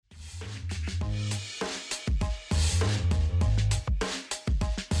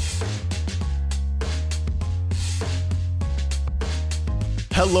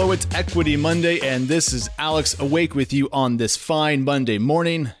Hello, it's Equity Monday, and this is Alex awake with you on this fine Monday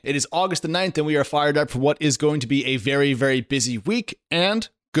morning. It is August the 9th, and we are fired up for what is going to be a very, very busy week. And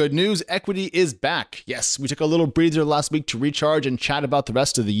good news, Equity is back. Yes, we took a little breather last week to recharge and chat about the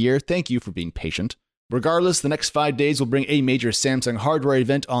rest of the year. Thank you for being patient. Regardless, the next 5 days will bring a major Samsung hardware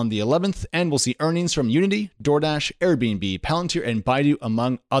event on the 11th, and we'll see earnings from Unity, DoorDash, Airbnb, Palantir, and Baidu,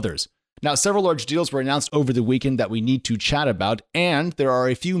 among others. Now, several large deals were announced over the weekend that we need to chat about, and there are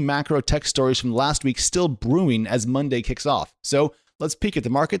a few macro tech stories from last week still brewing as Monday kicks off. So let's peek at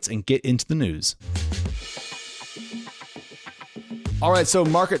the markets and get into the news. All right, so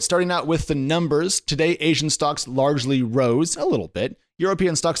market starting out with the numbers. Today, Asian stocks largely rose a little bit.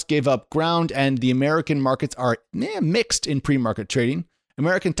 European stocks gave up ground, and the American markets are mixed in pre-market trading.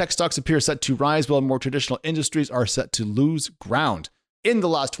 American tech stocks appear set to rise, while more traditional industries are set to lose ground. In the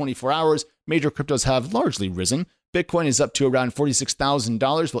last 24 hours, major cryptos have largely risen. Bitcoin is up to around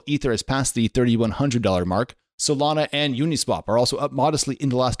 $46,000, while Ether has passed the $3,100 mark. Solana and Uniswap are also up modestly in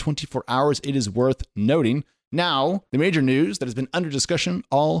the last 24 hours. It is worth noting. Now, the major news that has been under discussion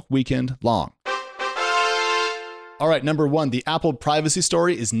all weekend long. All right, number one, the Apple privacy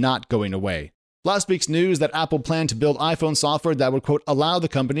story is not going away. Last week's news that Apple planned to build iPhone software that would, quote, allow the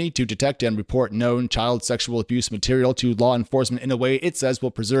company to detect and report known child sexual abuse material to law enforcement in a way it says will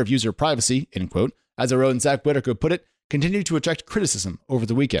preserve user privacy, end quote, as our own Zach Whitaker put it, continued to attract criticism over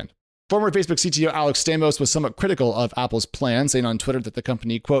the weekend. Former Facebook CTO Alex Stamos was somewhat critical of Apple's plan, saying on Twitter that the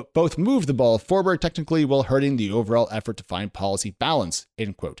company, quote, both moved the ball forward technically while hurting the overall effort to find policy balance,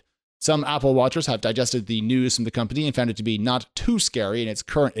 end quote. Some Apple watchers have digested the news from the company and found it to be not too scary in its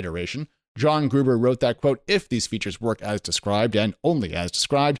current iteration. John Gruber wrote that, quote, if these features work as described and only as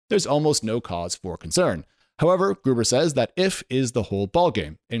described, there's almost no cause for concern. However, Gruber says that if is the whole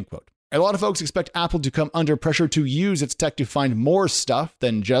ballgame, end quote. A lot of folks expect Apple to come under pressure to use its tech to find more stuff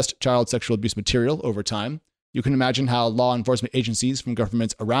than just child sexual abuse material over time. You can imagine how law enforcement agencies from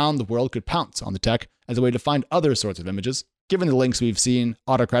governments around the world could pounce on the tech as a way to find other sorts of images. Given the links we've seen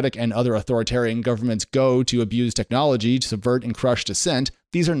autocratic and other authoritarian governments go to abuse technology to subvert and crush dissent,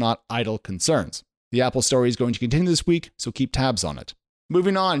 these are not idle concerns. The Apple story is going to continue this week, so keep tabs on it.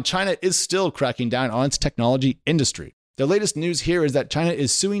 Moving on, China is still cracking down on its technology industry. The latest news here is that China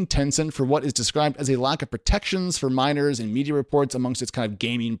is suing Tencent for what is described as a lack of protections for minors in media reports amongst its kind of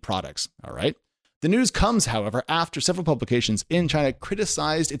gaming products. All right. The news comes, however, after several publications in China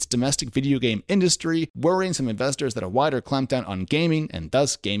criticized its domestic video game industry, worrying some investors that a wider clampdown on gaming and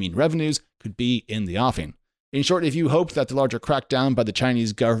thus gaming revenues could be in the offing. In short, if you hoped that the larger crackdown by the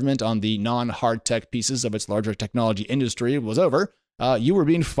Chinese government on the non-hard tech pieces of its larger technology industry was over, you were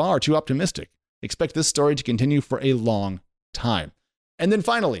being far too optimistic. Expect this story to continue for a long time. And then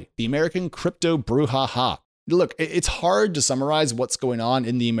finally, the American crypto brouhaha. Look, it's hard to summarize what's going on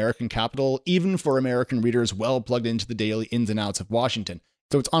in the American Capitol, even for American readers well plugged into the daily ins and outs of Washington.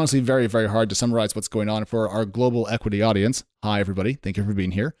 So it's honestly very, very hard to summarize what's going on for our global equity audience. Hi, everybody. Thank you for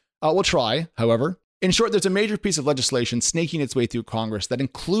being here. We'll try, however. In short, there's a major piece of legislation snaking its way through Congress that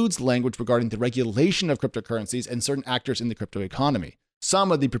includes language regarding the regulation of cryptocurrencies and certain actors in the crypto economy.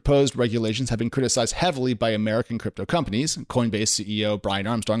 Some of the proposed regulations have been criticized heavily by American crypto companies. Coinbase CEO Brian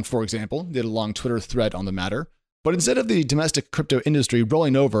Armstrong, for example, did a long Twitter thread on the matter. But instead of the domestic crypto industry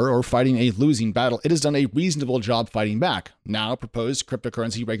rolling over or fighting a losing battle, it has done a reasonable job fighting back. Now, proposed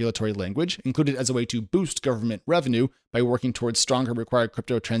cryptocurrency regulatory language, included as a way to boost government revenue by working towards stronger required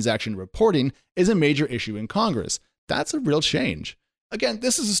crypto transaction reporting, is a major issue in Congress. That's a real change. Again,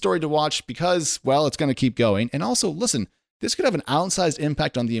 this is a story to watch because, well, it's going to keep going. And also, listen, this could have an outsized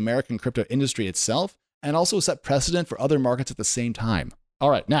impact on the American crypto industry itself and also set precedent for other markets at the same time.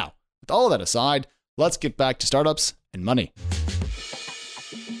 All right, now, with all of that aside, let's get back to startups and money.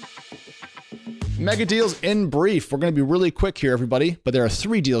 Mega deals in brief. We're going to be really quick here, everybody, but there are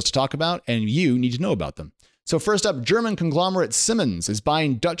 3 deals to talk about, and you need to know about them. So first up, German conglomerate Siemens is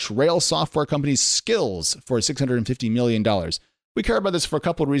buying Dutch rail software company Skills for $650 million. We care about this for a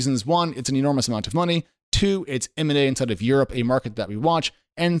couple of reasons. 1, it's an enormous amount of money. 2, it's M&A inside of Europe, a market that we watch.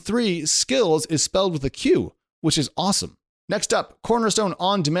 And 3, Skills is spelled with a Q, which is awesome. Next up, Cornerstone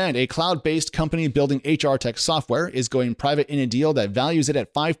On Demand, a cloud-based company building HR tech software, is going private in a deal that values it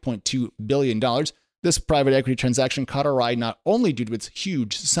at $5.2 billion. This private equity transaction caught our eye not only due to its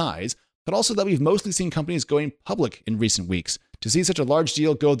huge size, but also that we've mostly seen companies going public in recent weeks. To see such a large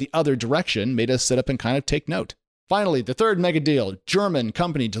deal go the other direction made us sit up and kind of take note. Finally, the third mega deal, German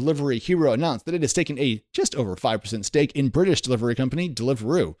company Delivery Hero announced that it has taken a just over 5% stake in British delivery company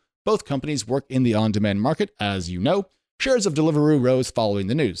Deliveroo. Both companies work in the on-demand market, as you know. Shares of Deliveroo rose following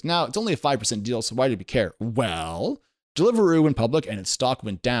the news. Now, it's only a 5% deal, so why did we care? Well, Deliveroo went public and its stock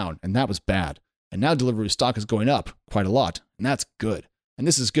went down, and that was bad. And now Deliveroo's stock is going up quite a lot, and that's good. And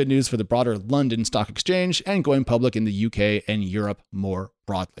this is good news for the broader London Stock Exchange and going public in the UK and Europe more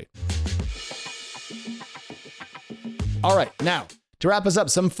broadly. All right, now, to wrap us up,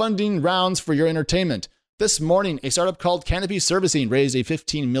 some funding rounds for your entertainment. This morning, a startup called Canopy Servicing raised a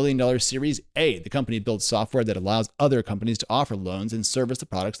 $15 million Series A. The company builds software that allows other companies to offer loans and service the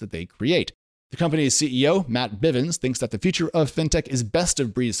products that they create. The company's CEO, Matt Bivens, thinks that the future of fintech is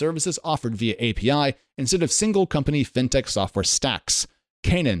best-of-breed services offered via API instead of single-company fintech software stacks.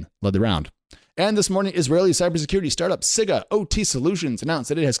 Canaan led the round. And this morning, Israeli cybersecurity startup SIGA OT Solutions announced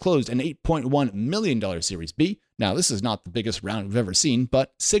that it has closed an $8.1 million Series B. Now, this is not the biggest round we've ever seen,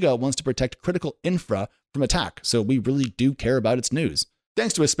 but SIGA wants to protect critical infra from attack, so we really do care about its news.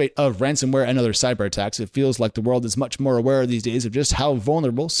 Thanks to a spate of ransomware and other cyber attacks, it feels like the world is much more aware these days of just how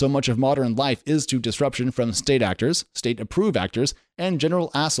vulnerable so much of modern life is to disruption from state actors, state-approved actors, and general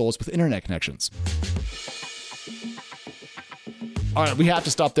assholes with internet connections. All right, we have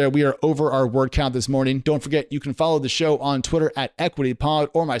to stop there. We are over our word count this morning. Don't forget, you can follow the show on Twitter at EquityPod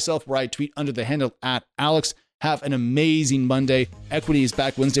or myself where I tweet under the handle at Alex. Have an amazing Monday. Equity is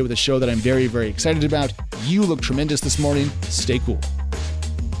back Wednesday with a show that I'm very, very excited about. You look tremendous this morning. Stay cool.